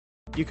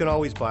You can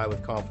always buy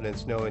with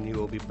confidence knowing you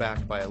will be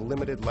backed by a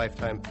limited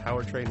lifetime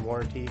powertrain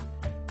warranty,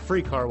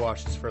 free car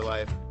washes for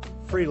life,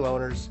 free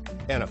loaners,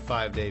 and a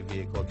 5-day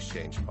vehicle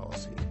exchange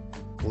policy.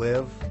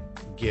 Live,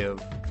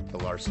 give the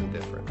Larson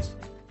difference.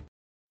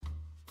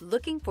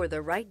 Looking for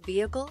the right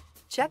vehicle?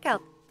 Check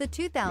out the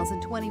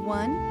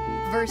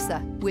 2021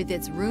 Versa. With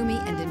its roomy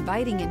and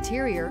inviting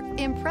interior,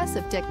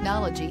 impressive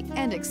technology,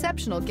 and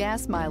exceptional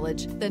gas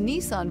mileage, the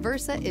Nissan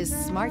Versa is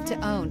smart to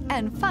own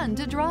and fun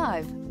to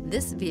drive.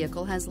 This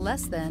vehicle has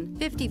less than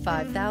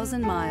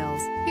 55,000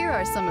 miles. Here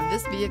are some of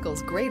this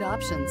vehicle's great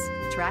options: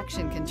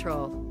 traction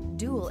control,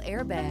 dual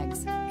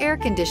airbags, air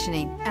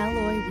conditioning,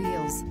 alloy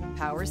wheels,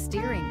 power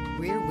steering,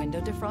 rear window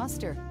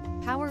defroster,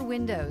 power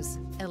windows,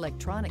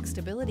 electronic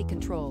stability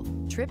control,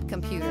 trip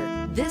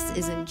computer. This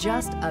isn't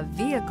just a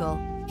vehicle,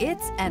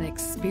 it's an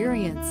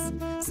experience.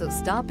 So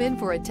stop in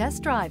for a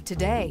test drive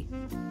today.